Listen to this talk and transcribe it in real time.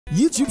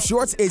YouTube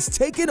Shorts is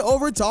taking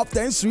over top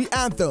 10 street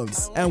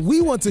anthems, and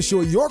we want to show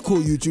your cool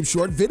YouTube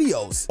Short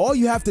videos. All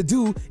you have to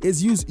do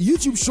is use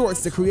YouTube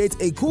Shorts to create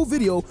a cool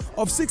video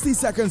of 60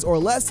 seconds or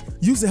less.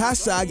 Use the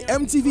hashtag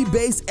MTV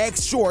Base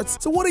X Shorts.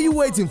 So what are you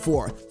waiting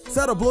for?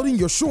 Start uploading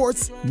your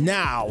shorts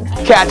now.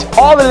 Catch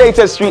all the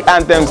latest street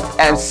anthems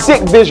and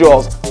sick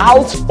visuals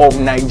out of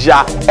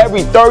Naija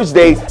every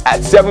Thursday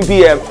at 7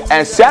 p.m.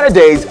 and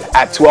Saturdays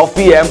at 12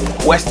 p.m.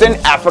 Western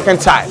African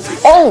time.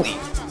 Only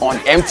on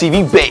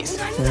MTV Base.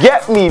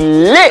 Get me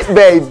lit,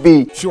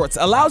 baby! Shorts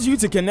allows you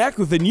to connect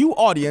with a new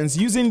audience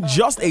using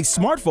just a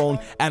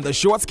smartphone and the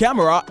Shorts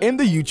camera in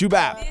the YouTube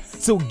app.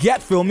 So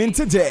get filming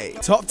today.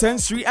 Top 10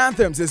 Street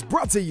Anthems is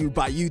brought to you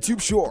by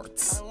YouTube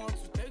Shorts.